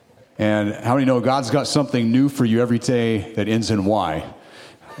And how many know God's got something new for you every day that ends in Y?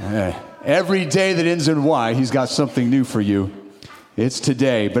 Every day that ends in Y, he's got something new for you. It's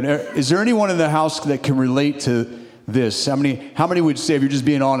today. But is there anyone in the house that can relate to this? How many would say, if you're just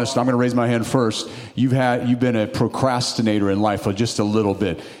being honest, I'm going to raise my hand first, you've been a procrastinator in life for just a little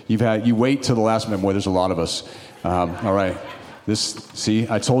bit. You wait till the last minute. Boy, there's a lot of us. All right.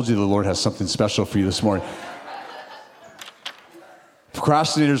 I told you the Lord has something special for you this morning.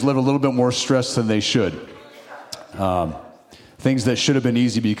 Procrastinators live a little bit more stress than they should. Things that should have been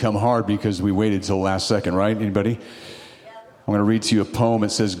easy become hard because we waited till the last second, right? Anybody? I'm going to read to you a poem. It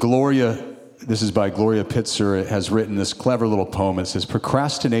says, this is by Gloria Pitzer. It has written this clever little poem. It says,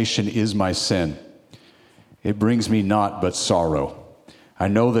 procrastination is my sin. It brings me naught but sorrow. I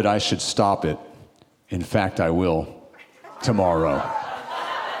know that I should stop it. In fact, I will tomorrow.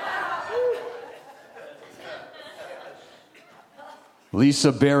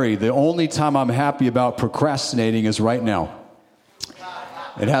 Lisa Berry, the only time I'm happy about procrastinating is right now.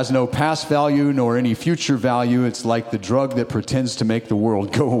 It has no past value nor any future value. It's like the drug that pretends to make the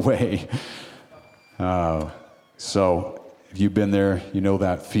world go away. So if you've been there, you know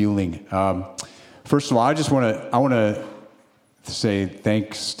that feeling. First of all, I want to say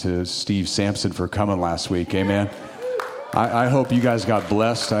thanks to Steve Sampson for coming last week. Amen. I hope you guys got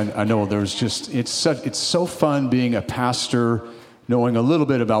blessed. I know it's so fun being a pastor, knowing a little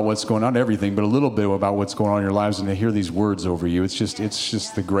bit about what's going on, everything, but a little bit about what's going on in your lives, and to hear these words over you. It's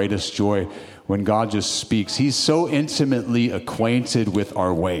just the greatest joy when God just speaks. He's so intimately acquainted with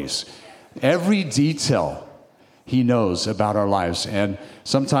our ways. Every detail he knows about our lives. And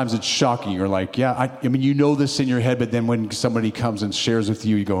sometimes it's shocking. You're like, yeah, I mean, you know this in your head, but then when somebody comes and shares with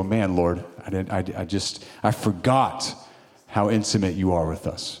you, you go, man, Lord, I forgot how intimate you are with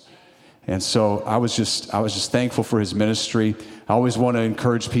us. And so I was just thankful for his ministry. I always want to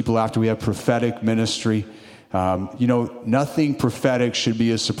encourage people after we have prophetic ministry. Nothing prophetic should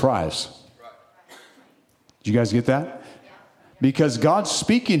be a surprise. Did you guys get that? Because God's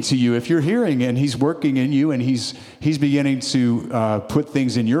speaking to you. If you're hearing and he's working in you and he's beginning to put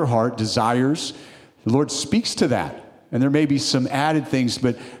things in your heart, desires, the Lord speaks to that. And there may be some added things,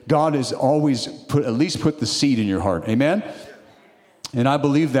 but God has always at least put the seed in your heart. Amen? And I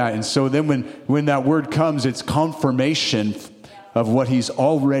believe that. And so then when that word comes, it's confirmation of what he's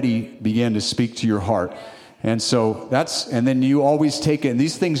already began to speak to your heart. And so and then you always take it. And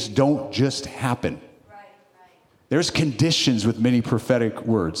these things don't just happen. There's conditions with many prophetic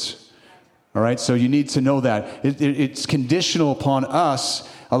words. All right, so you need to know that. It's conditional upon us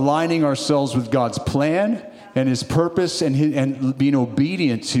aligning ourselves with God's plan and his purpose and being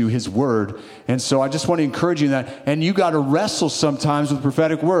obedient to his word. And so I just want to encourage you in that. And you got to wrestle sometimes with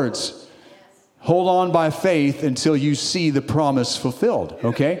prophetic words. Hold on by faith until you see the promise fulfilled,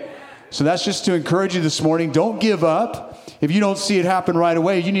 okay? So that's just to encourage you this morning. Don't give up. If you don't see it happen right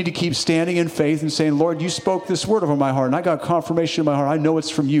away, you need to keep standing in faith and saying, Lord, you spoke this word over my heart, and I got confirmation in my heart. I know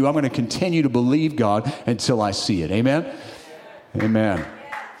it's from you. I'm going to continue to believe God until I see it. Amen? Amen.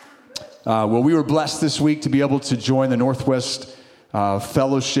 Well, we were blessed this week to be able to join the Northwest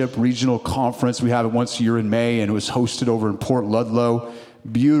Fellowship Regional Conference. We have it once a year in May, and it was hosted over in Port Ludlow.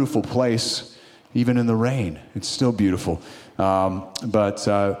 Beautiful place, even in the rain. It's still beautiful. But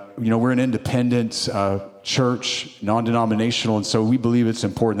we're an independent church, non-denominational, and so we believe it's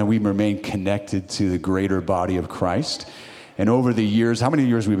important that we remain connected to the greater body of Christ. And over the years, how many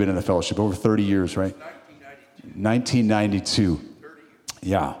years have we been in the fellowship? Over 30 years, right? 1992.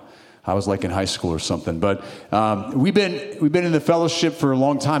 Yeah. I was like in high school or something. But we've been in the fellowship for a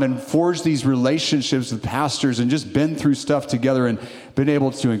long time and forged these relationships with pastors and just been through stuff together and been able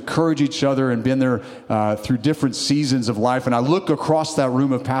to encourage each other and been there through different seasons of life. And I look across that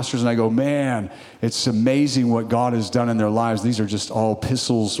room of pastors and I go, man, it's amazing what God has done in their lives. These are just all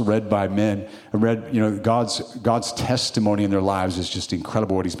epistles read by men. God's testimony in their lives is just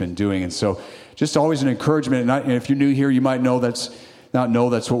incredible what he's been doing. And so just always an encouragement. And if you're new here, you might know that's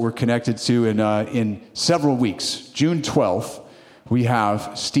what we're connected to. And in several weeks, June 12th, we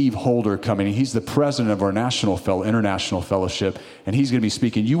have Steve Holder coming. He's the president of our international fellowship, and he's going to be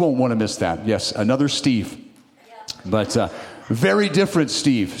speaking. You won't want to miss that. Yes, another Steve, but very different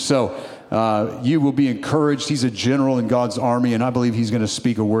Steve. So you will be encouraged. He's a general in God's army, and I believe he's going to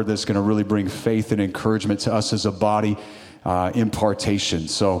speak a word that's going to really bring faith and encouragement to us as a body, impartation.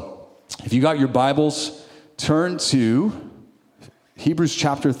 So if you got your Bibles, turn to Hebrews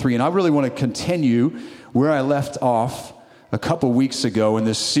chapter 3, and I really want to continue where I left off a couple weeks ago in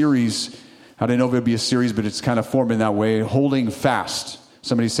this series. I didn't know if it would be a series, but it's kind of formed in that way, holding fast.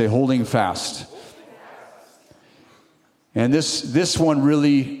 Somebody say, holding fast. And this one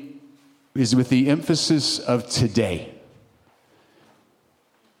really is with the emphasis of today.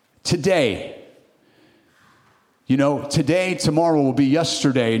 Today. You know, today, tomorrow will be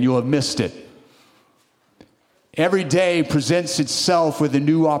yesterday, and you'll have missed it. Every day presents itself with the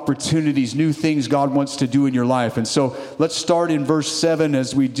new opportunities, new things God wants to do in your life. And so let's start in verse 7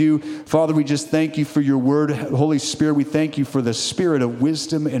 as we do. Father, we just thank you for your word. Holy Spirit, we thank you for the spirit of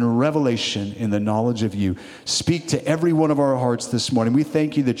wisdom and revelation in the knowledge of you. Speak to every one of our hearts this morning. We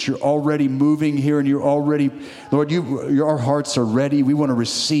thank you that you're already moving here and you're already, Lord, our hearts are ready. We want to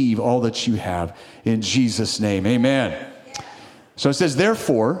receive all that you have in Jesus' name. Amen. So it says,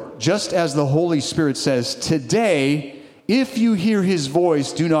 therefore, just as the Holy Spirit says, today, if you hear his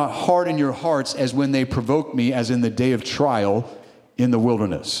voice, do not harden your hearts as when they provoked me, as in the day of trial in the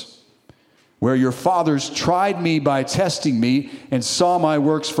wilderness, where your fathers tried me by testing me and saw my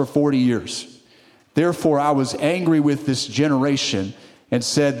works for 40 years. Therefore, I was angry with this generation and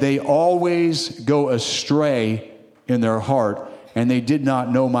said, they always go astray in their heart, and they did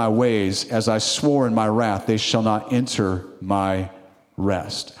not know my ways. As I swore in my wrath, they shall not enter my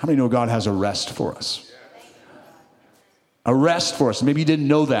rest. How many know God has a rest for us? A rest for us. Maybe you didn't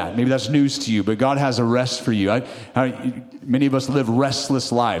know that. Maybe that's news to you, but God has a rest for you. Many of us live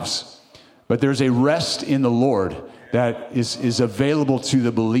restless lives, but there's a rest in the Lord that is available to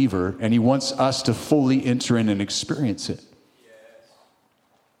the believer, and he wants us to fully enter in and experience it.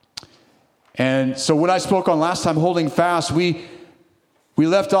 And so what I spoke on last time, holding fast, we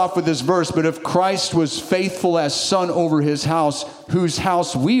left off with this verse, but if Christ was faithful as son over his house, whose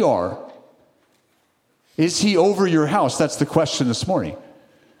house we are, is he over your house? That's the question this morning.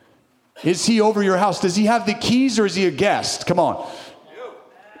 Is he over your house? Does he have the keys or is he a guest? Come on.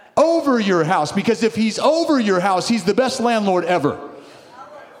 Over your house, because if he's over your house, he's the best landlord ever.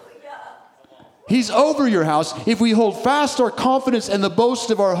 He's over your house. If we hold fast our confidence and the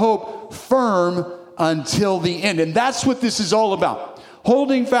boast of our hope firm until the end. And that's what this is all about.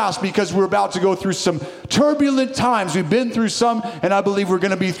 Holding fast, because we're about to go through some turbulent times. We've been through some, and I believe we're going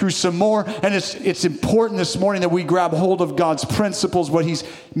to be through some more. And it's important this morning that we grab hold of God's principles, what he's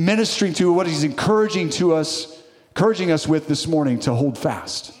ministering to, what he's encouraging us with this morning to hold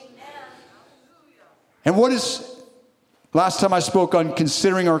fast. And what is, last time I spoke on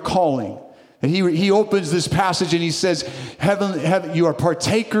considering our calling. And he opens this passage and he says, you are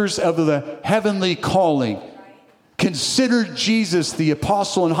partakers of the heavenly calling. Consider Jesus the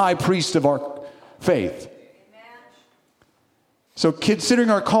apostle and high priest of our faith. So considering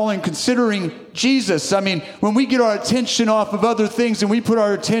our calling, considering Jesus. I mean, when we get our attention off of other things and we put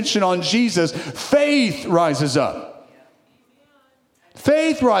our attention on Jesus, faith rises up.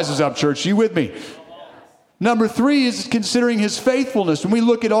 Faith rises up, church. You with me? Number 3 is considering his faithfulness. When we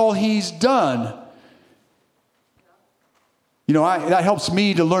look at all he's done, you know, that helps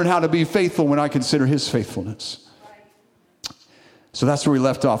me to learn how to be faithful when I consider his faithfulness. So that's where we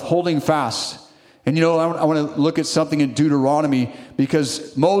left off, holding fast. And you know, I want to look at something in Deuteronomy,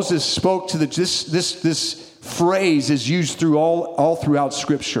 because Moses spoke to this phrase is used through all throughout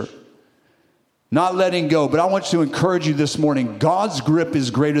Scripture. Not letting go. But I want to encourage you this morning, God's grip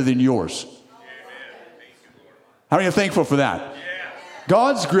is greater than yours. How many are thankful for that? Yeah.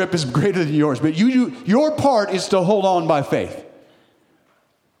 God's grip is greater than yours, but your part is to hold on by faith.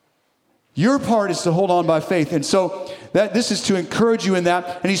 Your part is to hold on by faith. And so this is to encourage you in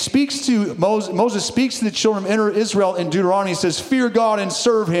that. And he speaks to Moses speaks to the children of Israel in Deuteronomy. He says, fear God and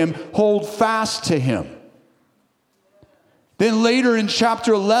serve him, hold fast to him. Then later in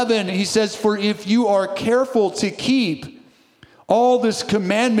chapter 11, he says, for if you are careful to keep all this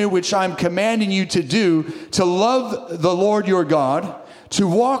commandment which I'm commanding you to do, to love the Lord your God, to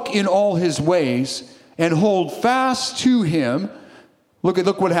walk in all his ways, and hold fast to him.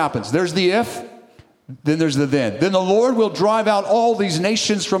 Look what happens. There's the if, then there's the then. Then the Lord will drive out all these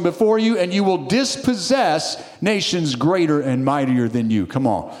nations from before you, and you will dispossess nations greater and mightier than you. Come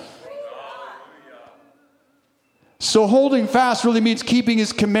on. So holding fast really means keeping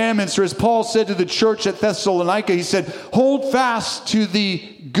his commandments, or as Paul said to the church at Thessalonica, he said, hold fast to the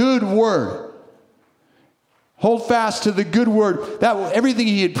good word. Hold fast to the good word. That everything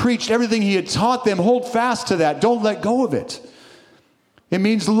he had preached, everything he had taught them, hold fast to that. Don't let go of it. It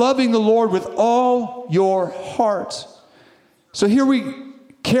means loving the Lord with all your heart. So here we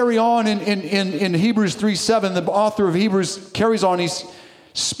carry on in Hebrews 3:7. The author of Hebrews carries on. He's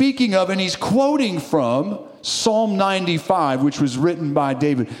speaking of, and he's quoting from Psalm 95, which was written by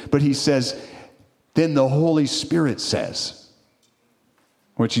David. But he says, then the Holy Spirit says,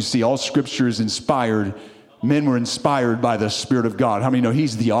 which you see, all scripture is inspired. Men were inspired by the Spirit of God. How many know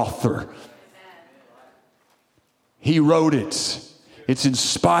he's the author? He wrote it. It's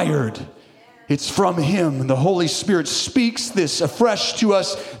inspired. It's from him. The Holy Spirit speaks this afresh to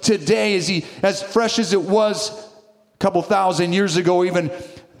us today, as fresh as it was a couple thousand years ago, even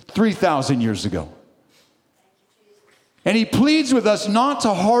 3,000 years ago. And he pleads with us not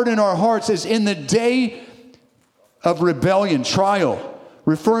to harden our hearts as in the day of rebellion, trial,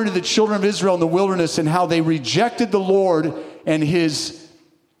 referring to the children of Israel in the wilderness and how they rejected the Lord and his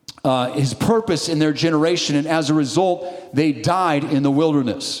purpose in their generation. And as a result, they died in the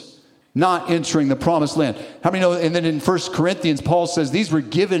wilderness, not entering the promised land. How many know? And then in 1 Corinthians, Paul says these were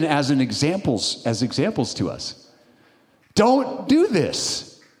given as examples to us. Don't do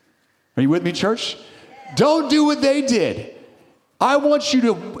this. Are you with me, church? Don't do what they did. I want you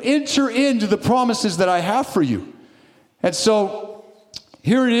to enter into the promises that I have for you. And so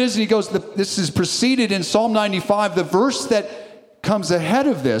here it is. And he goes, this is preceded in Psalm 95. The verse that comes ahead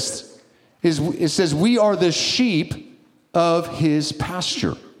of this it says, we are the sheep of his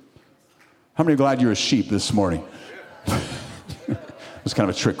pasture. How many are glad you're a sheep this morning? It was kind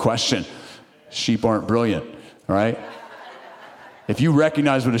of a trick question. Sheep aren't brilliant, all right? If you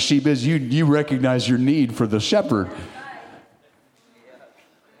recognize what a sheep is, you recognize your need for the shepherd.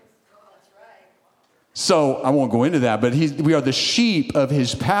 So I won't go into that, but we are the sheep of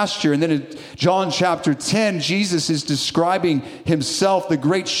his pasture. And then in John chapter 10, Jesus is describing himself, the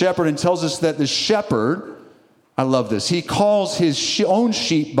great shepherd, and tells us that the shepherd, I love this, he calls his own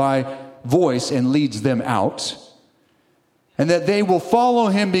sheep by voice and leads them out. And that they will follow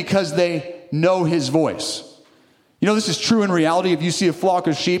him because they know his voice. You know, this is true in reality. If you see a flock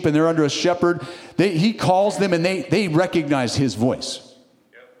of sheep and they're under a shepherd, he calls them and they recognize his voice.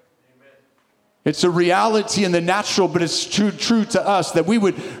 It's a reality in the natural, but it's true to us that we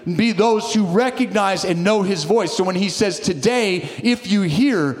would be those who recognize and know his voice. So when he says today, if you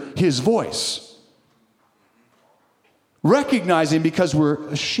hear his voice, recognize him because we're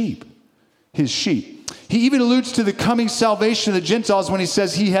a sheep, his sheep. He even alludes to the coming salvation of the Gentiles when he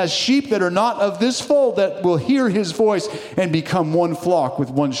says he has sheep that are not of this fold that will hear his voice and become one flock with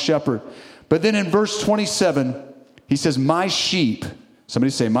one shepherd. But then in verse 27, he says, my sheep, somebody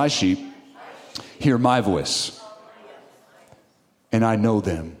say, my sheep, hear my voice, and I know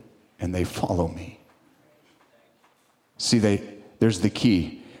them, and they follow me. See, there's the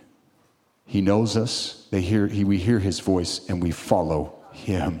key. He knows us, we hear his voice, and we follow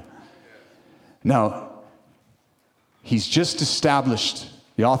him. Now, he's just established,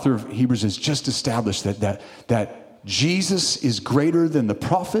 the author of Hebrews has just established that Jesus is greater than the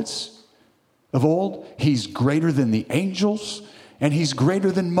prophets of old, he's greater than the angels, and he's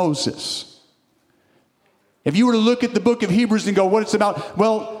greater than Moses. If you were to look at the book of Hebrews and go, what it's about,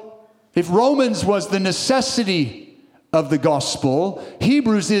 well, if Romans was the necessity of the gospel,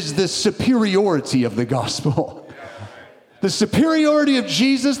 Hebrews is the superiority of the gospel. The superiority of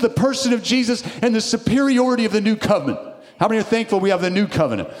Jesus, the person of Jesus, and the superiority of the new covenant. How many are thankful we have the new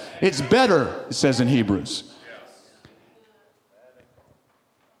covenant? It's better, it says in Hebrews.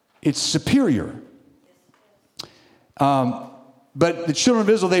 It's superior. But the children of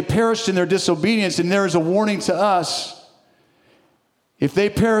Israel, they perished in their disobedience, and there is a warning to us. If they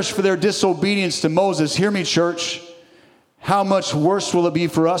perish for their disobedience to Moses, hear me, church, how much worse will it be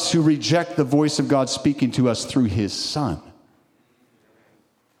for us who reject the voice of God speaking to us through his Son?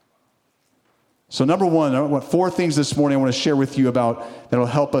 So number one, I want 4 things this morning I want to share with you about that will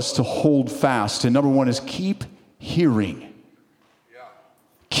help us to hold fast. And number 1 is keep hearing. Yeah.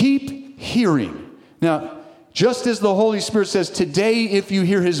 Keep hearing. Now, just as the Holy Spirit says, today if you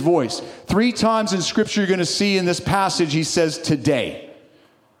hear his voice. 3 times in Scripture you're going to see in this passage he says today.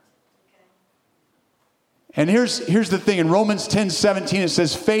 And here's the thing. In Romans 10:17 it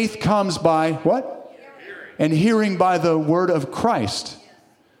says faith comes by what? Hearing. And hearing by the word of Christ.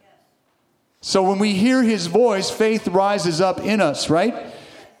 So when we hear his voice, faith rises up in us, right?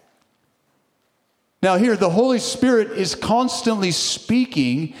 Now here, the Holy Spirit is constantly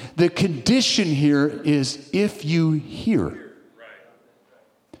speaking. The condition here is if you hear.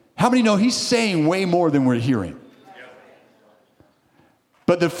 How many know he's saying way more than we're hearing?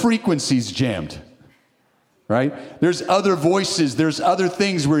 But the frequency's jammed. Right? There's other voices. There's other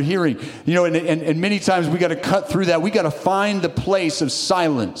things we're hearing. You know, and many times we got to cut through that. We got to find the place of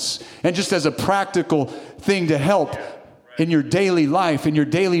silence. And just as a practical thing to help in your daily life, in your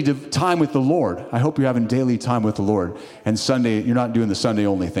daily time with the Lord. I hope you're having daily time with the Lord. And Sunday, you're not doing the Sunday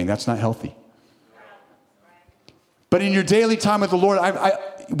only thing. That's not healthy. But in your daily time with the Lord,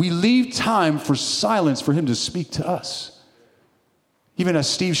 we leave time for silence for him to speak to us. Even as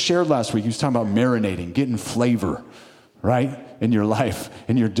Steve shared last week, he was talking about marinating, getting flavor, right? In your life,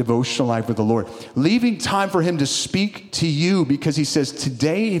 in your devotional life with the Lord. Leaving time for him to speak to you because he says,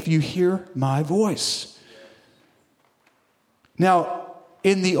 today, if you hear my voice. Now,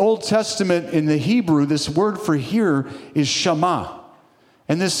 in the Old Testament, in the Hebrew, this word for hear is shama.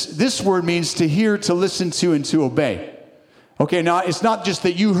 And this word means to hear, to listen to, and to obey. Okay, now it's not just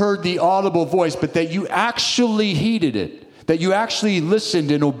that you heard the audible voice, but that you actually heeded it. That you actually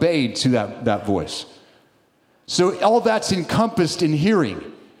listened and obeyed to that voice. So all that's encompassed in hearing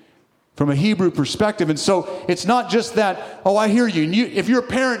from a Hebrew perspective. And so it's not just that, oh, I hear you. And if you're a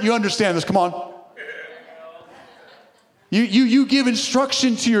parent, you understand this. Come on. You give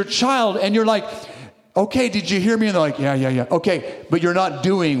instruction to your child and you're like, okay, did you hear me? And they're like, yeah. Okay, but you're not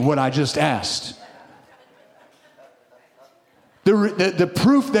doing what I just asked. The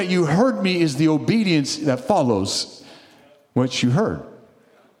proof that you heard me is the obedience that follows what you heard.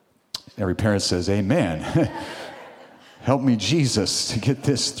 Every parent says, amen. Help me, Jesus, to get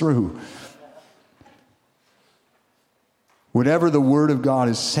this through. Whatever the Word of God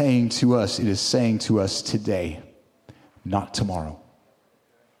is saying to us, it is saying to us today, not tomorrow.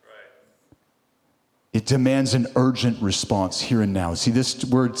 It demands an urgent response here and now. See, this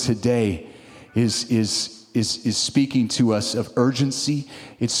word today is speaking to us of urgency.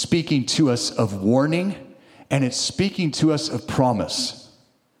 It's speaking to us of warning, and it's speaking to us of promise.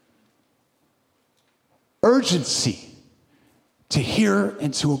 Urgency to hear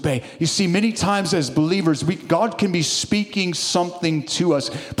and to obey. You see, many times as believers, God can be speaking something to us,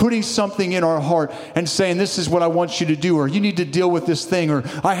 putting something in our heart and saying, this is what I want you to do, or you need to deal with this thing, or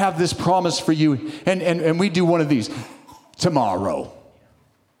I have this promise for you. And we do one of these tomorrow.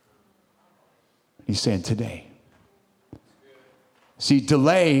 He's saying today. See,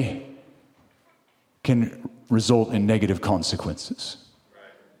 delay can result in negative consequences.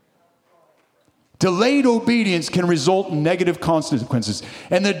 Delayed obedience can result in negative consequences.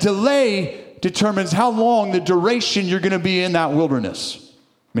 And the delay determines how long, the duration you're going to be in that wilderness,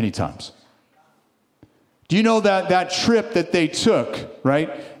 many times. Do you know that trip that they took, right?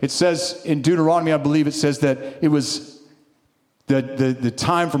 It says in Deuteronomy, I believe it says that it was the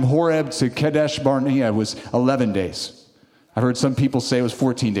time from Horeb to Kadesh Barnea was 11 days. I've heard some people say it was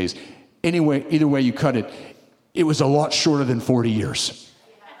 14 days. Anyway, either way you cut it, it was a lot shorter than 40 years.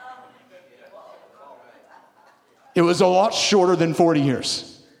 It was a lot shorter than 40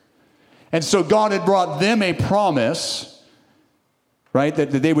 years. And so God had brought them a promise, right,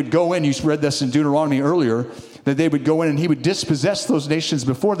 that they would go in. You read this in Deuteronomy earlier, that they would go in and he would dispossess those nations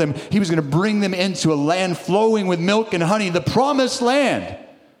before them. He was going to bring them into a land flowing with milk and honey, the promised land.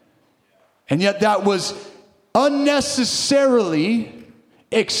 And yet that was unnecessarily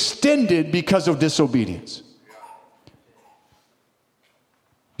extended because of disobedience.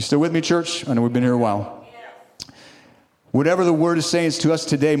 You still with me, church? I know we've been here a while. Whatever the word is saying to us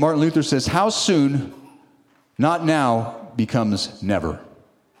today, Martin Luther says, how soon, not now, becomes never.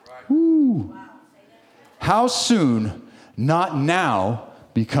 Woo. How soon, not now,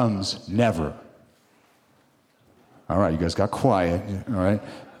 becomes never. All right, you guys got quiet. All right.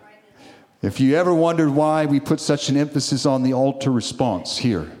 If you ever wondered why we put such an emphasis on the altar response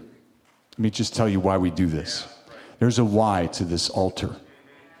here, let me just tell you why we do this. There's a why to this altar.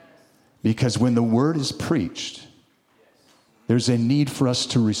 Because when the word is preached, there's a need for us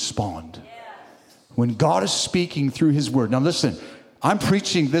to respond. When God is speaking through his word. Now listen, I'm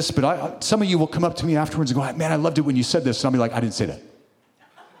preaching this, but some of you will come up to me afterwards and go, man, I loved it when you said this. And I'll be like, I didn't say that.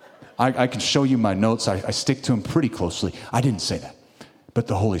 I can show you my notes. I stick to them pretty closely. I didn't say that. But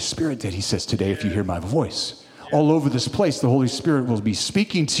the Holy Spirit did. He says, today, if you hear my voice, all over this place, the Holy Spirit will be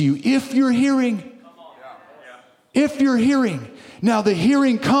speaking to you if you're hearing. If you're hearing. Now, the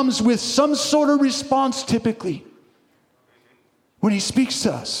hearing comes with some sort of response typically. When he speaks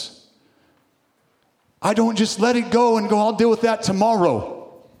to us, I don't just let it go and go, I'll deal with that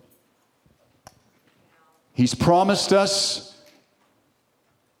tomorrow. He's promised us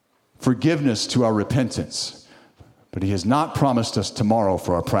forgiveness to our repentance, but he has not promised us tomorrow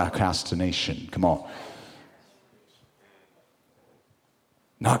for our procrastination. Come on.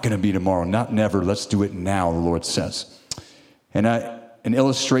 Not going to be tomorrow, not never. Let's do it now, the Lord says. And an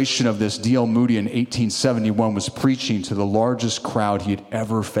illustration of this, D.L. Moody in 1871 was preaching to the largest crowd he had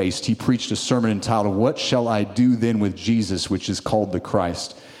ever faced. He preached a sermon entitled, What Shall I Do Then with Jesus, which is called the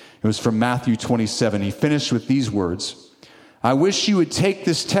Christ. It was from Matthew 27. He finished with these words, I wish you would take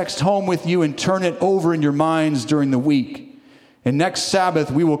this text home with you and turn it over in your minds during the week. And next Sabbath,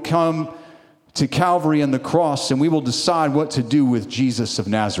 we will come to Calvary and the cross, and we will decide what to do with Jesus of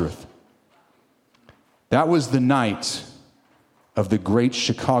Nazareth. That was the night of the great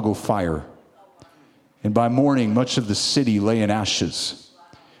Chicago fire. And by morning, much of the city lay in ashes.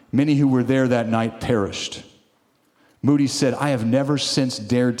 Many who were there that night perished. Moody said, I have never since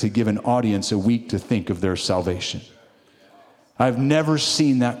dared to give an audience a week to think of their salvation. I've never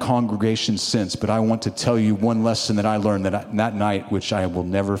seen that congregation since, but I want to tell you one lesson that I learned that night, which I will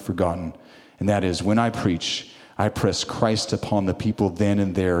never forgotten. And that is, when I preach, I press Christ upon the people then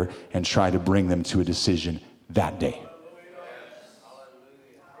and there and try to bring them to a decision that day.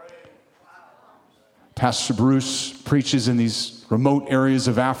 Pastor Bruce preaches in these remote areas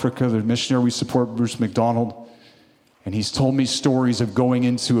of Africa. The missionary we support, Bruce McDonald. And he's told me stories of going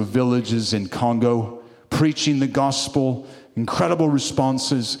into villages in Congo, preaching the gospel, incredible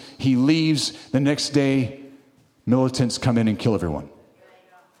responses. He leaves. The next day, militants come in and kill everyone.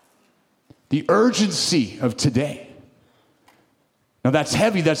 The urgency of today. Now that's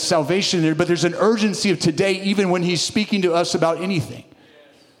heavy, that's salvation there, but there's an urgency of today even when he's speaking to us about anything.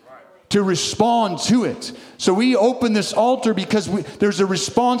 To respond to it. So we open this altar because there's a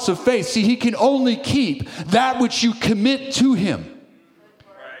response of faith. See, he can only keep that which you commit to him.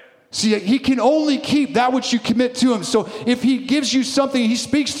 See, he can only keep that which you commit to him. So if he gives you something, he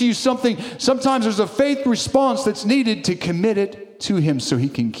speaks to you something, sometimes there's a faith response that's needed to commit it to him so he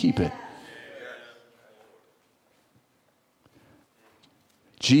can keep it.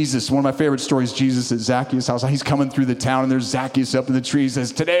 Jesus, one of my favorite stories, Jesus at Zacchaeus' house. He's coming through the town and there's Zacchaeus up in the tree. He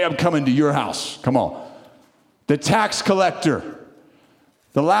says, today I'm coming to your house. Come on. The tax collector.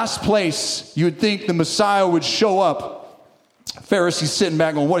 The last place you would think the Messiah would show up. Pharisees sitting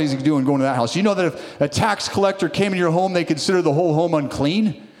back going, what is he doing going to that house? You know that if a tax collector came in your home, they consider the whole home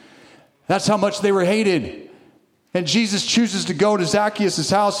unclean? That's how much they were hated. And Jesus chooses to go to Zacchaeus'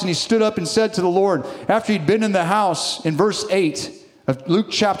 house, and he stood up and said to the Lord, after he'd been in the house, in verse 8 of Luke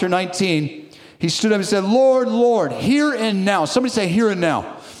chapter 19, he stood up and said, Lord, Lord, here and now. Somebody say, here and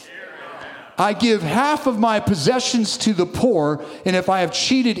now. I give half of my possessions to the poor, and if I have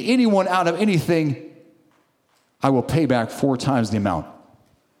cheated anyone out of anything, I will pay back 4 times the amount.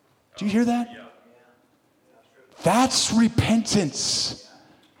 Do you hear that? That's repentance.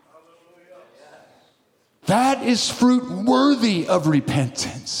 That is fruit worthy of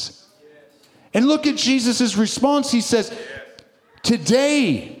repentance. And look at Jesus' response. He says,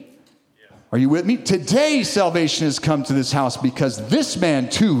 today, are you with me? Today salvation has come to this house because this man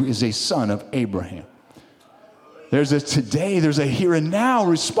too is a son of Abraham. There's a today, there's a here and now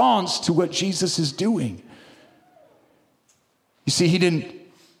response to what Jesus is doing. You see, he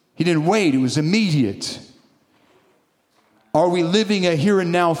didn't wait. It was immediate. Are we living a here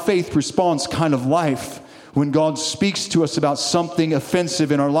and now faith response kind of life? When God speaks to us about something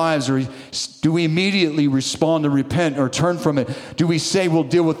offensive in our lives, or do we immediately respond and repent or turn from it? Do we say we'll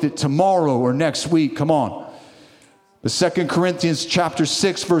deal with it tomorrow or next week? Come on. The 2 Corinthians chapter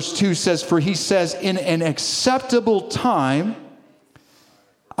 6 verse 2 says, for he says, in an acceptable time,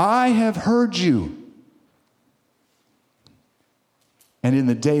 I have heard you. And in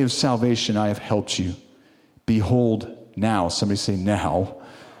the day of salvation, I have helped you. Behold, now, somebody say now,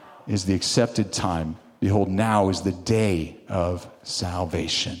 is the accepted time. Behold, now is the day of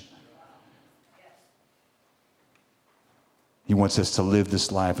salvation. He wants us to live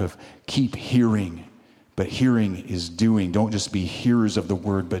this life of keep hearing, but hearing is doing. Don't just be hearers of the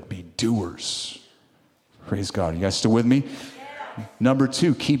word, but be doers. Praise God. You guys still with me? Number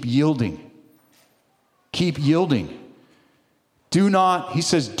 2, keep yielding. Keep yielding. He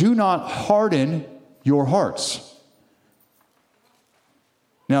says, do not harden your hearts.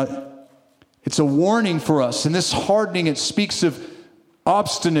 Now, it's a warning for us. And this hardening, it speaks of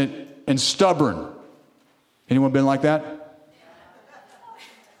obstinate and stubborn. Anyone been like that?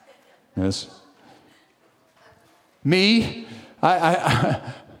 Yes. Me, I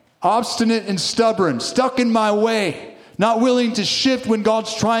obstinate and stubborn, stuck in my way, not willing to shift when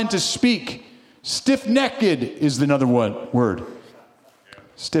God's trying to speak. Stiff-necked is another word.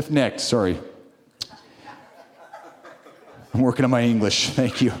 Stiff-necked, sorry. I'm working on my English.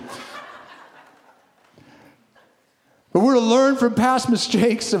 Thank you. But we're to learn from past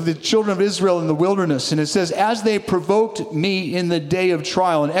mistakes of the children of Israel in the wilderness. And it says, as they provoked me in the day of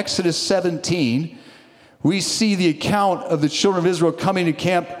trial. In Exodus 17, we see the account of the children of Israel coming to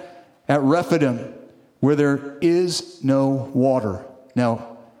camp at Rephidim, where there is no water.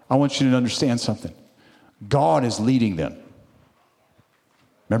 Now, I want you to understand something. God is leading them.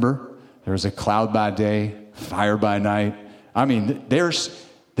 Remember, there was a cloud by day, fire by night. I mean, their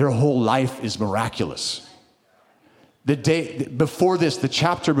whole life is miraculous. The day before this, the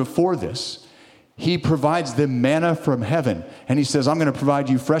chapter before this, he provides them manna from heaven. And he says, I'm going to provide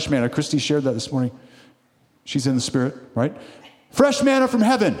you fresh manna. Christy shared that this morning. She's in the spirit, right? Fresh manna from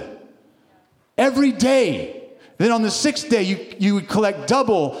heaven. every day. Then on the sixth day, you would collect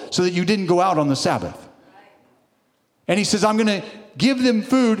double so that you didn't go out on the Sabbath. And he says, I'm going to give them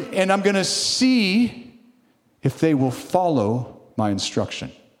food, and I'm going to see if they will follow my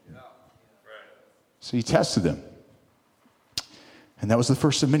instruction. So he tested them. And that was the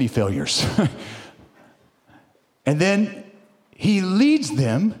first of many failures. And then he leads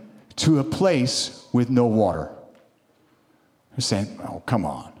them to a place with no water. They're saying, oh, come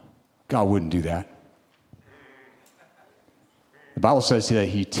on. God wouldn't do that. The Bible says that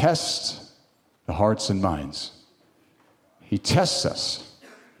he tests the hearts and minds. He tests us.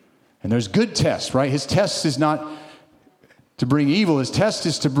 And there's good tests, right? His test is not to bring evil. His test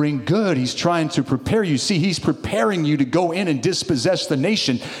is to bring good. He's trying to prepare you. See, he's preparing you to go in and dispossess the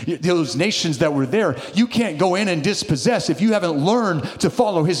nation. Those nations that were there, you can't go in and dispossess if you haven't learned to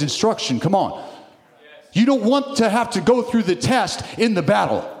follow his instruction. Come on. You don't want to have to go through the test in the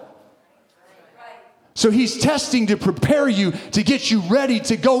battle. So he's testing to prepare you, to get you ready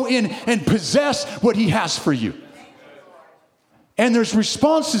to go in and possess what he has for you. And there's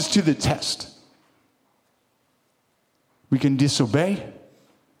responses to the test. We can disobey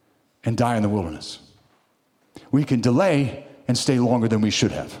and die in the wilderness. We can delay and stay longer than we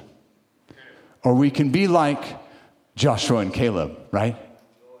should have. Or we can be like Joshua and Caleb, right?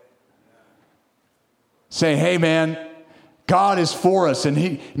 Say, hey man, God is for us, and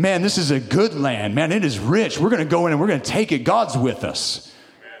this is a good land. Man, it is rich. We're going to go in and we're going to take it. God's with us.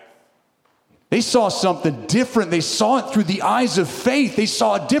 They saw something different. They saw it through the eyes of faith. They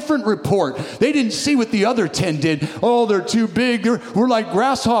saw a different report. They didn't see what the other 10 did. Oh, they're too big. We're like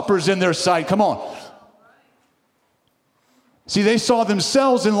grasshoppers in their sight. Come on. See, they saw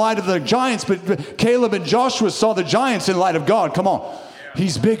themselves in light of the giants, but Caleb and Joshua saw the giants in light of God. Come on.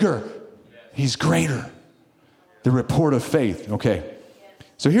 He's bigger. He's greater. The report of faith. Okay.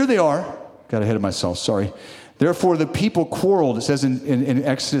 So here they are. Got ahead of myself. Sorry. Therefore, the people quarreled. It says in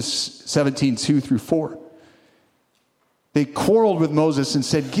Exodus 17, 2-4. They quarreled with Moses and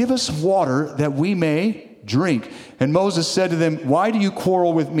said, give us water that we may drink. And Moses said to them, why do you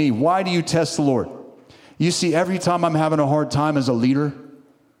quarrel with me? Why do you test the Lord? You see, every time I'm having a hard time as a leader,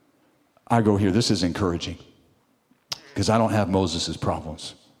 I go here. This is encouraging because I don't have Moses'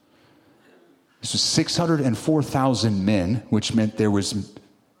 problems. This was 604,000 men, which meant there was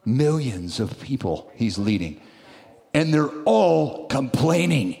millions of people he's leading. And they're all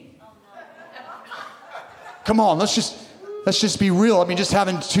complaining. Come on, let's just be real. I mean, just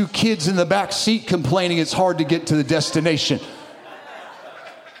having 2 kids in the back seat complaining, it's hard to get to the destination.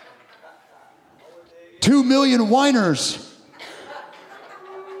 2 million whiners.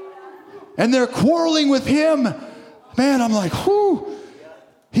 And they're quarreling with him. Man, I'm like, whew.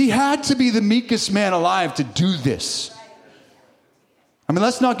 He had to be the meekest man alive to do this. I mean,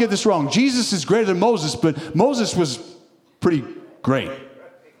 let's not get this wrong. Jesus is greater than Moses, but Moses was pretty great.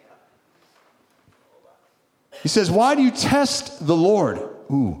 He says, why do you test the Lord?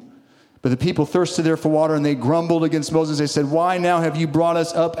 Ooh. But the people thirsted there for water, and they grumbled against Moses. They said, why now have you brought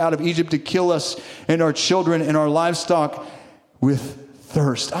us up out of Egypt to kill us and our children and our livestock with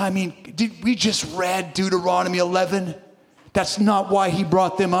thirst? I mean, did we just read Deuteronomy 11? That's not why he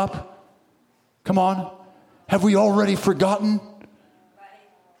brought them up. Come on. Have we already forgotten?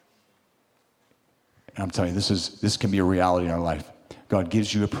 I'm telling you, this can be a reality in our life. God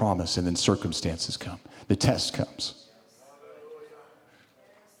gives you a promise, and then circumstances come. The test comes.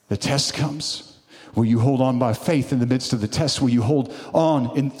 The test comes. Will you hold on by faith in the midst of the test? Will you hold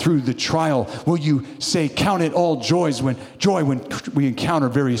on through the trial? Will you say, count it all joy when we encounter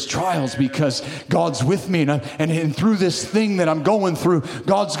various trials, because God's with me, and through this thing that I'm going through,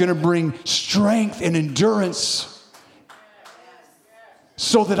 God's going to bring strength and endurance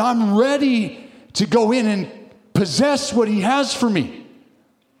so that I'm ready to go in and possess what he has for me.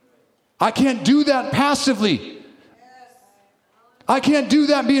 I can't do that passively. I can't do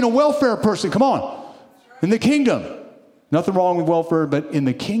that being a welfare person. Come on. In the kingdom. Nothing wrong with welfare, but in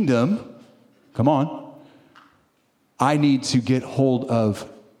the kingdom, come on, I need to get hold of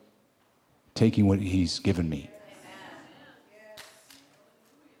taking what he's given me.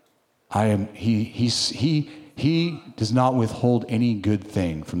 He does not withhold any good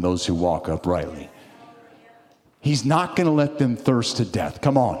thing from those who walk uprightly. He's not going to let them thirst to death.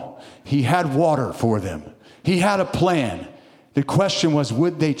 Come on. He had water for them. He had a plan. The question was,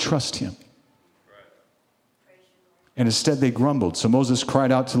 would they trust him? And instead they grumbled. So Moses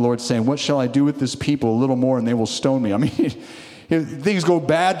cried out to the Lord, saying, what shall I do with this people? A little more and they will stone me. I mean, things go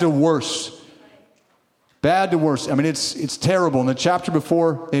bad to worse. Bad to worse. I mean, it's terrible. In the chapter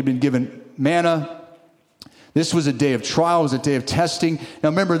before, they'd been given manna. This was a day of trial, it was a day of testing. Now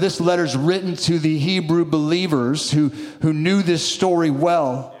remember, this letter's written to the Hebrew believers who knew this story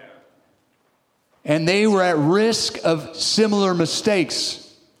well. And they were at risk of similar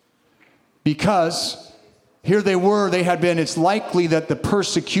mistakes because here they were, it's likely that the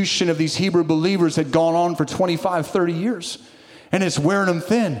persecution of these Hebrew believers had gone on for 25, 30 years. And it's wearing them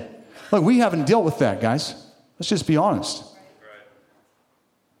thin. Look, we haven't dealt with that, guys. Let's just be honest.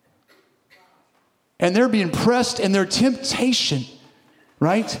 And they're being pressed, and their temptation,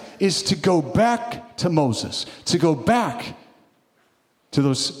 right, is to go back to Moses, to go back to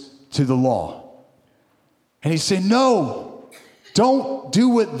the law. And he's saying, no, don't do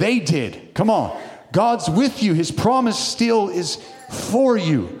what they did. Come on. God's with you. His promise still is for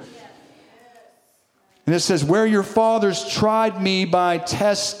you. And it says, where your fathers tried me by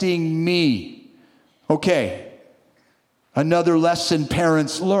testing me. Okay. Another lesson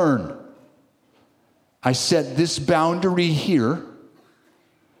parents learn. I set this boundary here,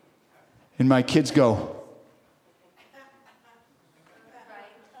 and my kids go,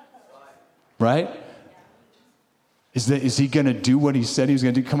 right? Is he going to do what he said he was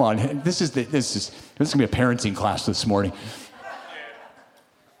going to do? Come on, this is going to be a parenting class this morning.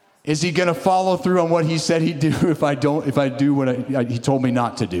 Is he going to follow through on what he said he'd do if I do what he told me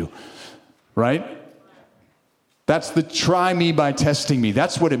not to do? Right? That's the try me by testing me.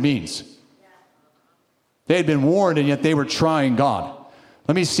 That's what it means. They had been warned, and yet they were trying God.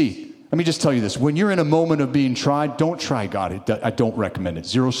 Let me just tell you this. When you're in a moment of being tried, don't try God. I don't recommend it.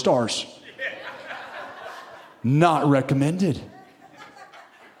 0 stars. Not recommended.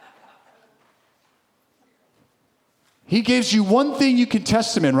 He gives you one thing you can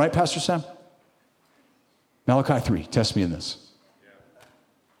test him in, right, Pastor Sam? Malachi 3, test me in this.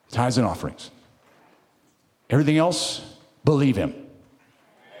 Tithes and offerings. Everything else, believe him.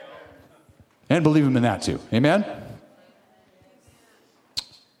 And believe him in that too. Amen?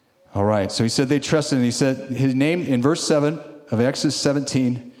 All right, so he said they trusted him. He said his name in verse 7 of Exodus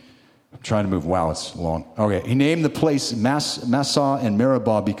 17. I'm trying to move. Wow, it's long. Okay, he named the place Massah and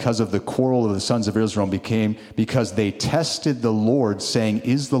Meribah because of the quarrel of the sons of Israel because they tested the Lord, saying,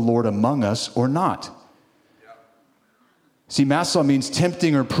 is the Lord among us or not? See, Massah means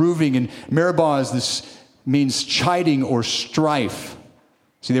tempting or proving, and Meribah means chiding or strife.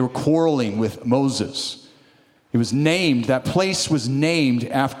 See, they were quarreling with Moses. It was named, that place was named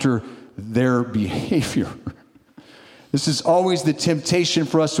after their behavior. This is always the temptation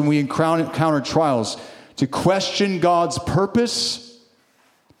for us when we encounter trials, to question God's purpose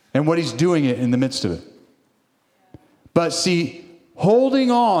and what he's doing it in the midst of it. But see,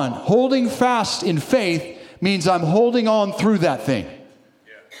 holding fast in faith means I'm holding on through that thing.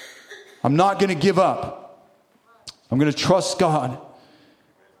 I'm not going to give up. I'm going to trust God.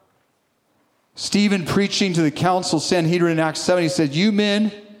 Stephen, preaching to the council Sanhedrin in Acts 7, he said, you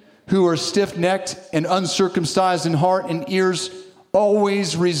men who are stiff-necked and uncircumcised in heart and ears,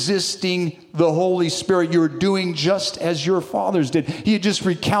 always resisting the Holy Spirit, you're doing just as your fathers did. He had just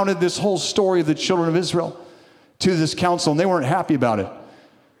recounted this whole story of the children of Israel to this council, and they weren't happy about it.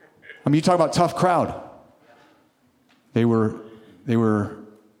 I mean, you talk about tough crowd. They were, what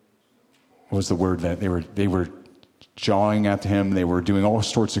was the word that they were jawing at him. They were doing all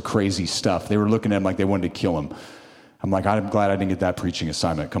sorts of crazy stuff. They were looking at him like they wanted to kill him. I'm like, I'm glad I didn't get that preaching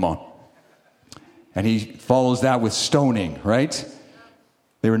assignment. Come on. And he follows that with stoning, right?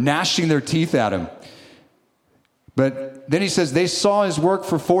 They were gnashing their teeth at him. But then he says, they saw his work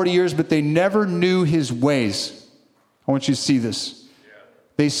for 40 years, but they never knew his ways. I want you to see this.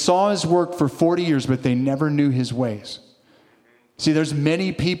 They saw his work for 40 years, but they never knew his ways. See, there's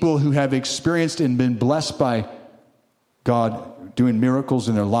many people who have experienced and been blessed by God doing miracles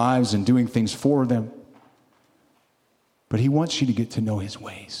in their lives and doing things for them. But he wants you to get to know his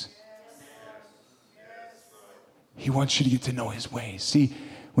ways. He wants you to get to know his ways. See,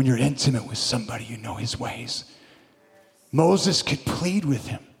 when you're intimate with somebody, you know his ways. Moses could plead with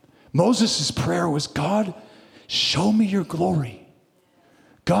him. Moses' prayer was, God, show me your glory.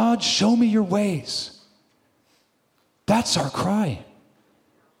 God, show me your ways. That's our cry.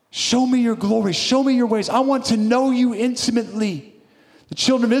 Show me your glory. Show me your ways. I want to know you intimately. The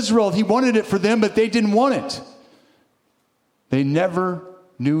children of Israel, he wanted it for them, but they didn't want it. They never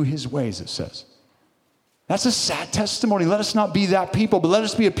knew his ways, it says. That's a sad testimony. Let us not be that people, but let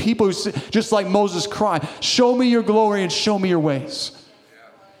us be a people who, just like Moses, cry, show me your glory and show me your ways.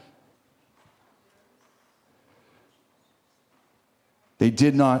 They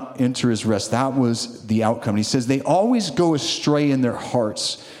did not enter his rest. That was the outcome. He says they always go astray in their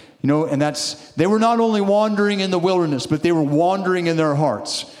hearts. You know, and they were not only wandering in the wilderness, but they were wandering in their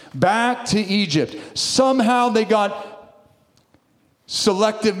hearts. back to Egypt. Somehow they got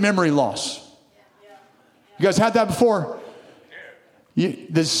selective memory loss. You guys had that before?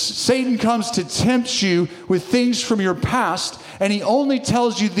 Satan comes to tempt you with things from your past, and he only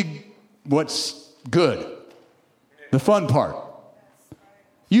tells you what's good, the fun part.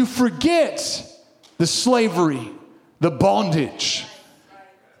 You forget the slavery, the bondage.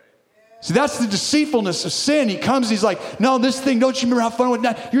 See, that's the deceitfulness of sin. He comes, he's like, no, this thing, don't you remember how fun it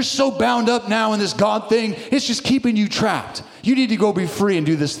was? You're so bound up now in this God thing. It's just keeping you trapped. You need to go be free and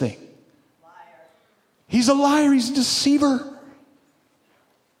do this thing. He's a liar. He's a deceiver.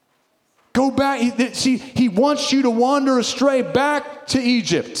 Go back. See, he wants you to wander astray back to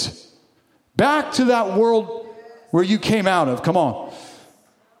Egypt. Back to that world where you came out of. Come on.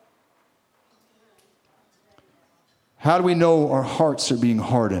 How do we know our hearts are being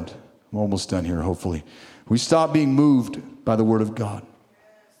hardened? I'm almost done here, hopefully. We stop being moved by the Word of God.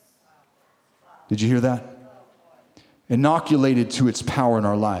 Did you hear that? Inoculated to its power in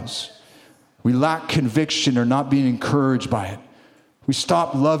our lives. We lack conviction or not being encouraged by it. We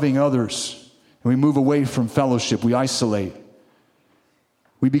stop loving others and we move away from fellowship. We isolate.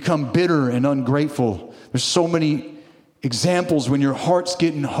 We become bitter and ungrateful. There's so many examples when your heart's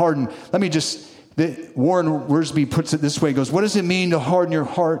getting hardened. Warren Wiersbe puts it this way. He goes, what does it mean to harden your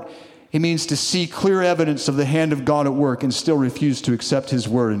heart? It means to see clear evidence of the hand of God at work and still refuse to accept his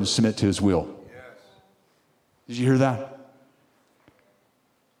word and to submit to his will. Yes. Did you hear that?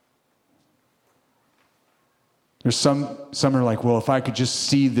 There's some are like, well, if I could just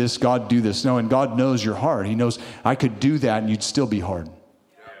see this, God do this. No, and God knows your heart. He knows I could do that and you'd still be hardened.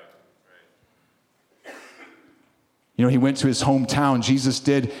 You know, he went to his hometown, Jesus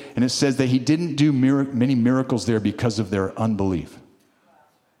did, and it says that he didn't do many miracles there because of their unbelief.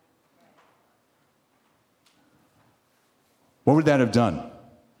 What would that have done?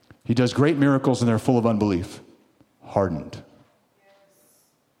 He does great miracles and they're full of unbelief. Hardened.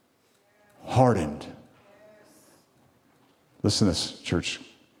 Hardened. Listen to this, church.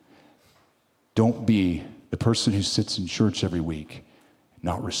 Don't be the person who sits in church every week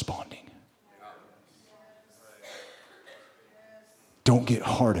not responding. Don't get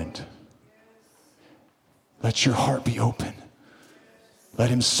hardened. Let your heart be open. Let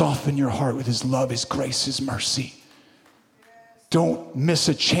him soften your heart with his love, his grace, his mercy. Don't miss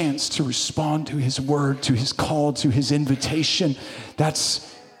a chance to respond to his word, to his call, to his invitation.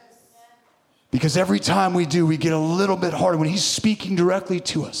 That's because every time we do, we get a little bit harder when he's speaking directly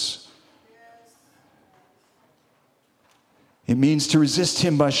to us. It means to resist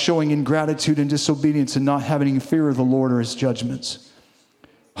him by showing ingratitude and disobedience and not having fear of the Lord or his judgments.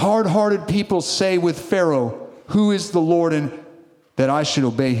 Hard-hearted people say with Pharaoh, who is the Lord and that I should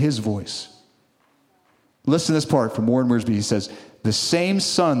obey his voice? Listen to this part from Warren Wiersbe. He says, the same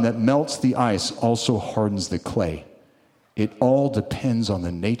sun that melts the ice also hardens the clay. It all depends on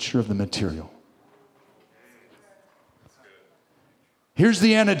the nature of the material. Here's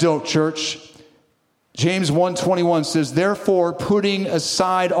the antidote, church. James 1:21 says, therefore, putting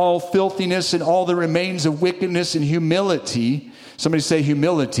aside all filthiness and all that remains of wickedness and humility, somebody say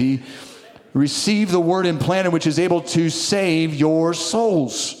humility, receive the word implanted which is able to save your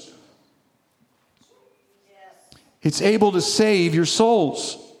souls. It's able to save your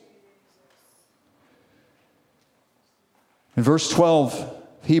souls. In verse 12,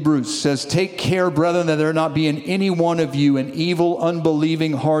 Hebrews says, take care, brethren, that there not be in any one of you an evil,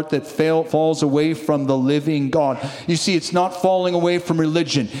 unbelieving heart that falls away from the living God. You see, it's not falling away from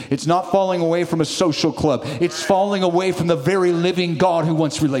religion. It's not falling away from a social club. It's falling away from the very living God who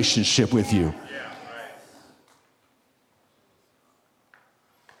wants relationship with you.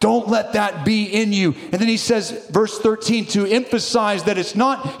 Don't let that be in you. And then he says, verse 13, to emphasize that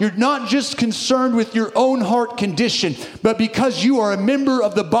you're not just concerned with your own heart condition, but because you are a member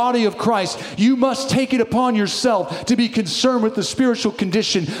of the body of Christ, you must take it upon yourself to be concerned with the spiritual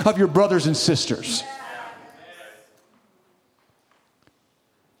condition of your brothers and sisters.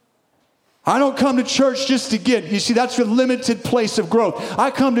 I don't come to church just to you see, that's a limited place of growth.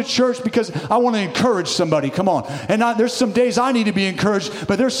 I come to church because I want to encourage somebody. Come on. And there's some days I need to be encouraged,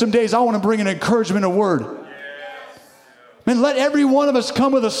 but there's some days I want to bring an encouragement, a word. Man, let every one of us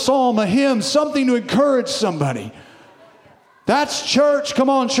come with a psalm, a hymn, something to encourage somebody. That's church. Come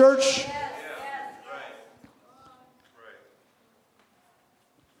on, church.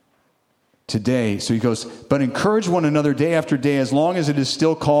 Today, so he goes, but encourage one another day after day, as long as it is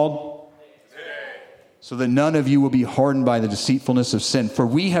still called, so that none of you will be hardened by the deceitfulness of sin. For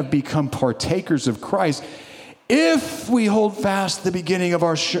we have become partakers of Christ if we hold fast the beginning of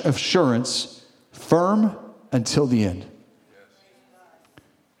our assurance firm until the end.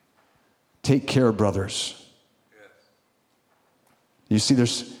 take care, brothers. You see,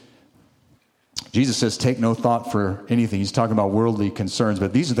 Jesus says, take no thought for anything. He's talking about worldly concerns,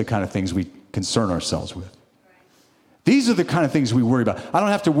 but these are the kind of things we concern ourselves with. These are the kind of things we worry about. I don't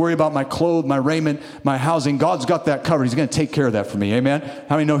have to worry about my clothes, my raiment, my housing. God's got that covered. He's going to take care of that for me. Amen?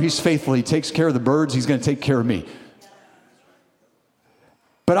 How many know He's faithful? He takes care of the birds. He's going to take care of me.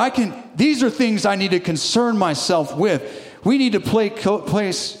 But these are things I need to concern myself with. We need to pay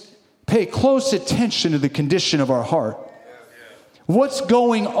close attention to the condition of our heart. What's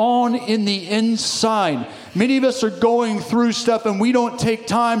going on in the inside? Many of us are going through stuff and we don't take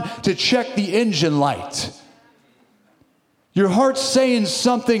time to check the engine light. Your heart's saying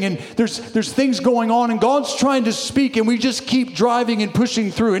something and there's things going on and God's trying to speak and we just keep driving and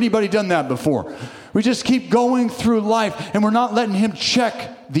pushing through. Anybody done that before? We just keep going through life and we're not letting Him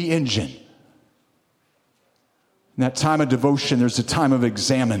check the engine. In that time of devotion, there's a time of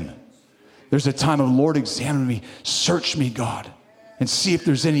examine. There's a time of, Lord, examine me. Search me, God, and see if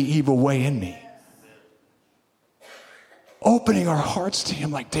there's any evil way in me. Opening our hearts to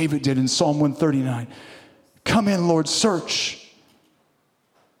Him like David did in Psalm 139. Come in, Lord, search.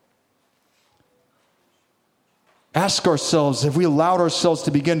 Ask ourselves, have we allowed ourselves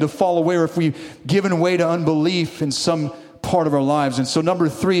to begin to fall away, or if we've given way to unbelief in some part of our lives? And so number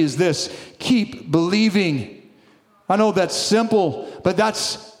 3 is this: keep believing. I know that's simple, but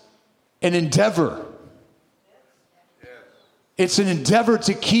that's an endeavor. It's an endeavor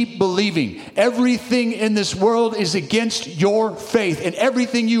to keep believing. Everything in this world is against your faith, and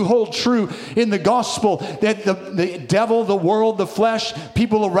everything you hold true in the gospel, that the devil, the world, the flesh,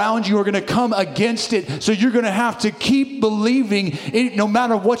 people around you are going to come against it. So you're going to have to keep believing it no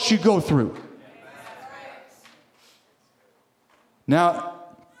matter what you go through. Now,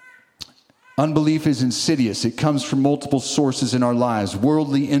 unbelief is insidious. It comes from multiple sources in our lives: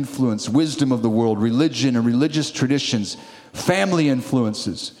 worldly influence, wisdom of the world, religion and religious traditions, family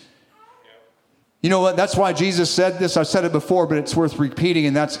influences. You know what? That's why Jesus said this. I've said it before, but it's worth repeating.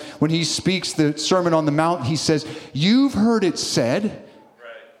 And that's when He speaks the Sermon on the Mount. He says, you've heard it said,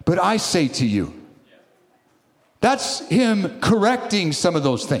 but I say to you. That's Him correcting some of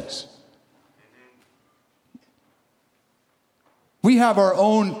those things. We have our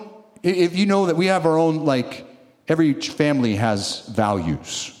own, if you know that we have our own, like every family has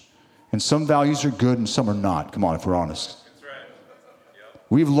values. And some values are good and some are not. Come on, if we're honest.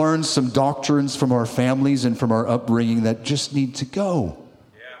 We've learned some doctrines from our families and from our upbringing that just need to go.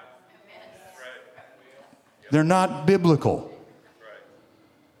 They're not biblical.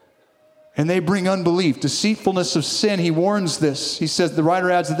 And they bring unbelief, deceitfulness of sin. He warns this. He says, the writer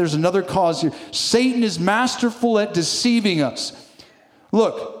adds that there's another cause here. Satan is masterful at deceiving us.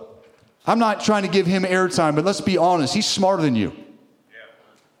 Look, I'm not trying to give him airtime, but let's be honest. He's smarter than you.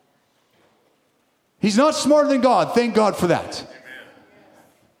 He's not smarter than God. Thank God for that.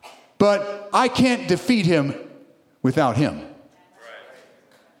 But I can't defeat him without him.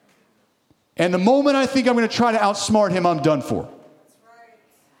 And the moment I think I'm going to try to outsmart him, I'm done for.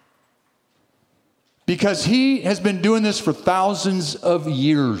 Because he has been doing this for thousands of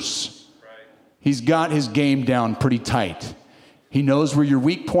years. He's got his game down pretty tight. He knows where your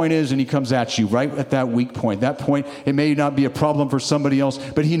weak point is, and he comes at you right at that weak point. That point, it may not be a problem for somebody else,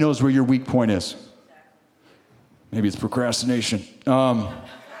 but he knows where your weak point is. Maybe it's procrastination.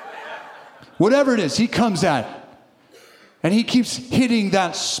 Whatever it is, he comes at. And he keeps hitting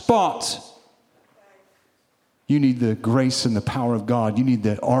that spot. You need the grace and the power of God. You need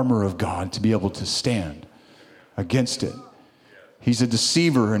the armor of God to be able to stand against it. He's a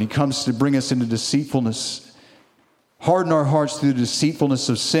deceiver, and he comes to bring us into deceitfulness. Harden our hearts through the deceitfulness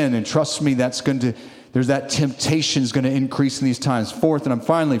of sin. And trust me, there's that temptation is going to increase in these times. Fourth, and I'm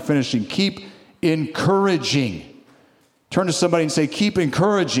finally finishing, keep encouraging. Turn to somebody and say, keep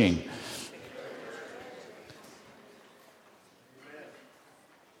encouraging.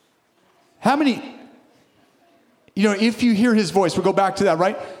 How many, if you hear his voice, we'll go back to that,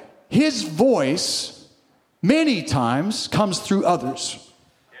 right? His voice many times comes through others.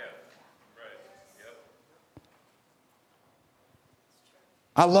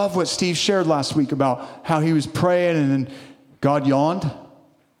 I love what Steve shared last week about how he was praying and then God yawned.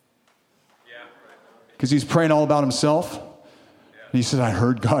 Because he's praying all about himself. And he said, I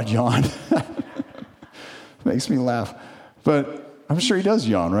heard God yawn. Makes me laugh. But I'm sure he does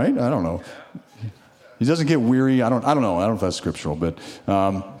yawn, right? I don't know. He doesn't get weary. I don't know. I don't know if that's scriptural, but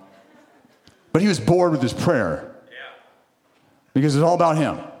he was bored with his prayer. Because it's all about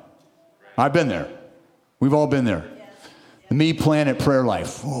him. I've been there. We've all been there. The Me Planet prayer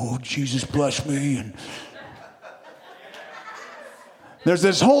life. Oh, Jesus bless me. And There's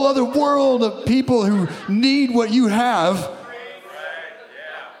this whole other world of people who need what you have.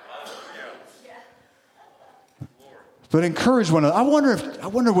 But encourage one another. I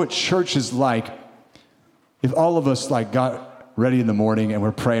wonder what church is like if all of us like got ready in the morning and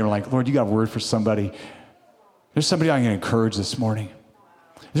we're praying. We're like, Lord, you got a word for somebody. There's somebody I can encourage this morning.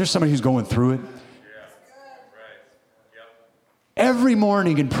 Is there somebody who's going through it? Every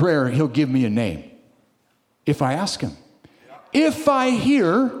morning in prayer, he'll give me a name if I ask him. If I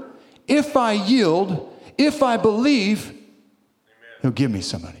hear, if I yield, if I believe, he'll give me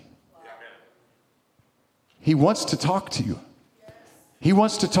somebody. He wants to talk to you. He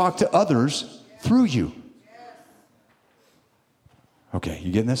wants to talk to others through you. Okay,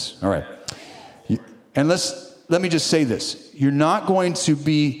 you getting this? All right. And let me just say this. You're not going to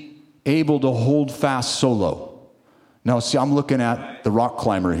be able to hold fast solo. Now, see, I'm looking at the rock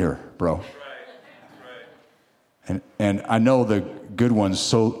climber here, bro. And I know the good ones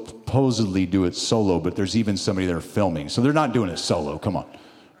supposedly do it solo, but there's even somebody that are filming. So they're not doing it solo. Come on.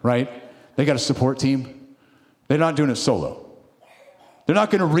 Right? They got a support team. They're not doing it solo. They're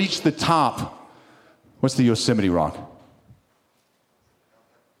not going to reach the top. What's the Yosemite rock?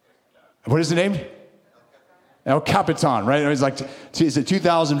 What is the name? El Capitan, right? It's like, is it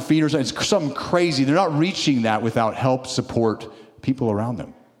 2,000 feet or something? It's something crazy. They're not reaching that without help, support, people around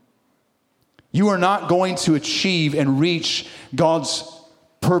them. You are not going to achieve and reach God's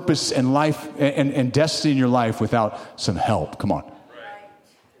purpose and life and destiny in your life without some help. Come on.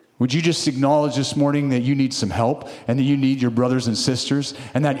 Would you just acknowledge this morning that you need some help and that you need your brothers and sisters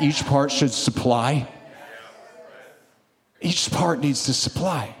and that each part should supply? Each part needs to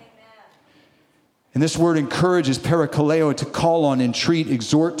supply. And this word encourage is parakaleo, to call on, entreat,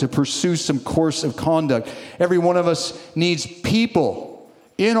 exhort, to pursue some course of conduct. Every one of us needs people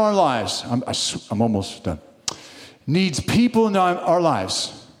in our lives. I'm almost done. Needs people in our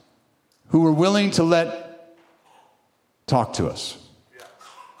lives who are willing to talk to us.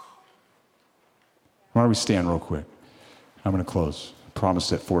 Why don't we stand real quick? I'm going to close. I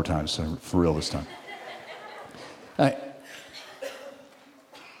promised it 4 times, so for real this time.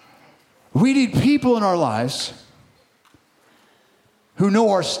 We need people in our lives who know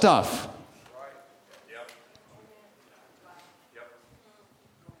our stuff.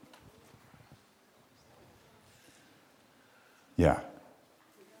 Yeah.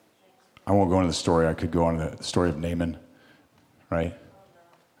 I won't go into the story. I could go on the story of Naaman, right?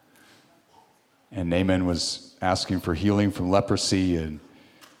 And Naaman was asking for healing from leprosy, and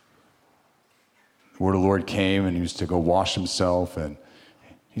the word of the Lord came, and he was to go wash himself, and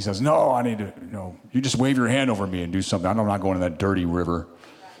he says, no, I need to, you just wave your hand over me and do something. I'm not going to that dirty river.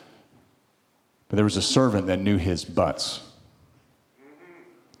 But there was a servant that knew his butts.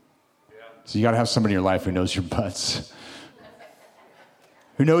 So you got to have somebody in your life who knows your butts,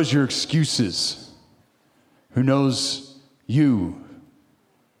 who knows your excuses, who knows you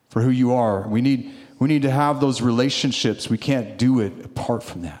for who you are. We need to have those relationships. We can't do it apart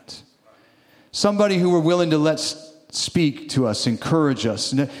from that. Somebody who are willing to speak to us, encourage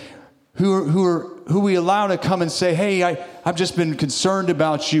us, who we allow to come and say, hey, I've just been concerned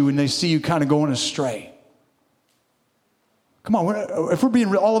about you, and they see you kind of going astray. Come on, if we're being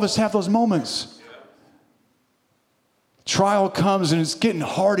real, all of us have those moments. Trial comes and it's getting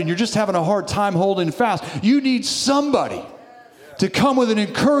hard and you're just having a hard time holding fast. You need somebody to come with an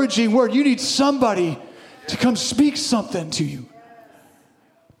encouraging word. You need somebody to come speak something to you.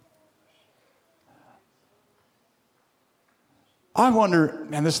 I wonder,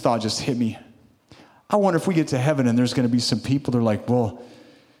 man, this thought just hit me. I wonder if we get to heaven and there's going to be some people that are like, well,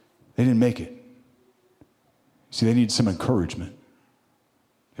 they didn't make it. See, they need some encouragement.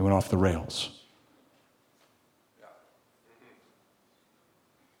 They went off the rails.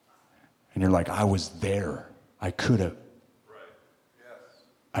 And you're like, I was there. I could have.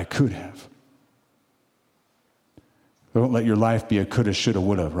 I could have. Don't let your life be a coulda, shoulda,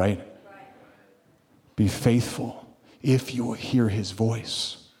 woulda, right? Be faithful. If you will hear his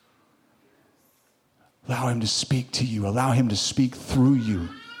voice, allow him to speak to you. Allow him to speak through you.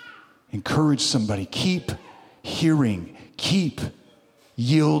 Encourage somebody. Keep hearing. Keep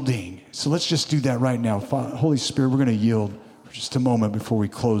yielding. So let's just do that right now. Holy Spirit, we're going to yield for just a moment before we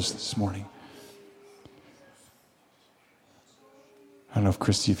close this morning. I don't know if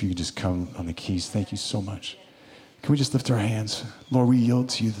Christy, if you could just come on the keys. Thank you so much. Can we just lift our hands? Lord, we yield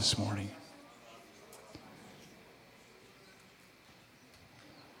to you this morning.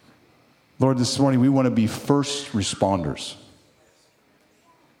 Lord, this morning we want to be first responders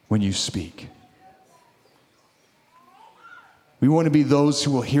when you speak. We want to be those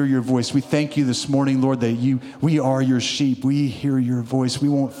who will hear your voice. We thank you this morning, Lord, that we are your sheep. We hear your voice. We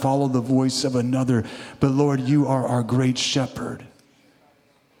won't follow the voice of another. But Lord, you are our great shepherd.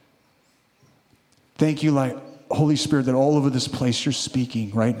 Thank you, like Holy Spirit, that all over this place you're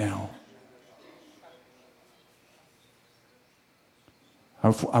speaking right now.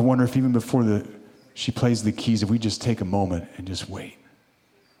 I wonder if even before she plays the keys, if we just take a moment and just wait.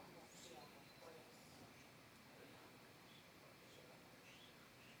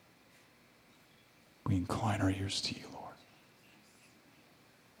 We incline our ears to you, Lord.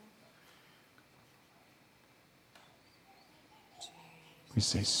 We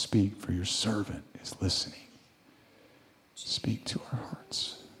say, speak, for your servant is listening. Speak to our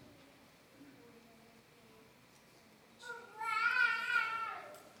hearts.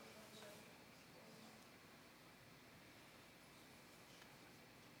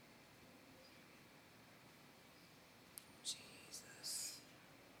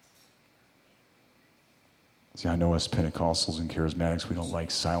 See, I know us Pentecostals and charismatics, we don't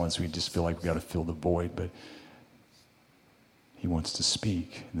like silence. We just feel like we got to fill the void, but he wants to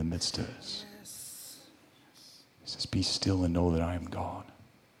speak in the midst of us. He says, be still and know that I am God.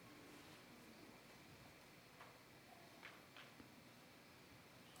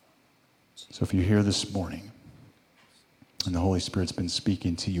 So if you're here this morning and the Holy Spirit's been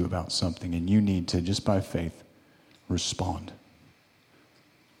speaking to you about something and you need to, just by faith, respond.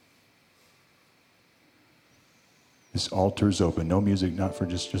 This altar is open. No music, not for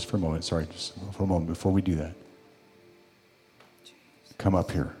just for a moment. Sorry, just for a moment. Before we do that, come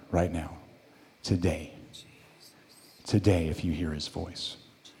up here right now. Today. Today, if you hear his voice.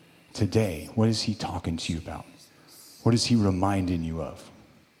 Today, what is he talking to you about? What is he reminding you of?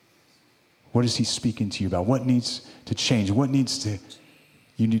 What is he speaking to you about? What needs to change? What needs to,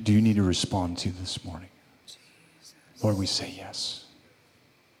 do you need to respond to this morning? Lord, we say yes.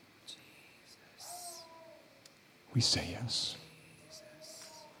 We say yes.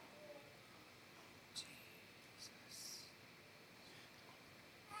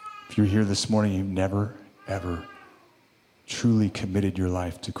 If you're here this morning, you've never, ever truly committed your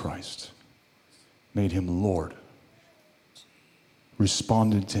life to Christ, made him Lord,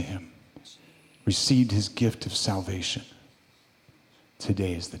 responded to him, received his gift of salvation.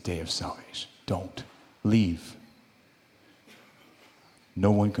 Today is the day of salvation. Don't leave.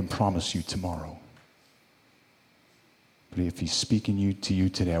 No one can promise you tomorrow. But if he's speaking to you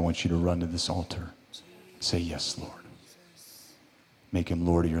today, I want you to run to this altar. Say, yes, Lord. Make him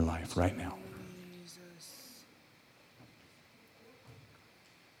Lord of your life right now.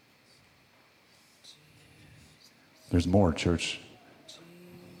 There's more, church.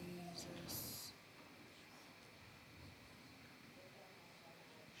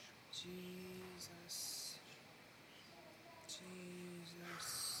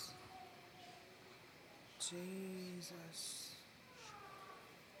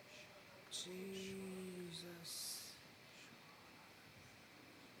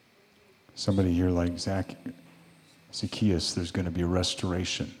 Somebody here like Zacchaeus, there's going to be a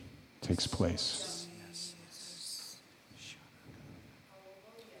restoration takes place.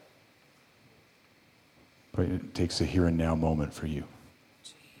 But it takes a here and now moment for you.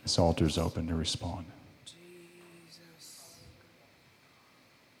 This altar's open to respond.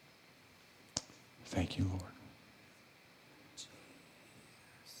 Thank you, Lord.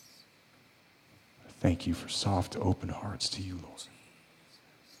 Thank you for soft, open hearts to you, Lord.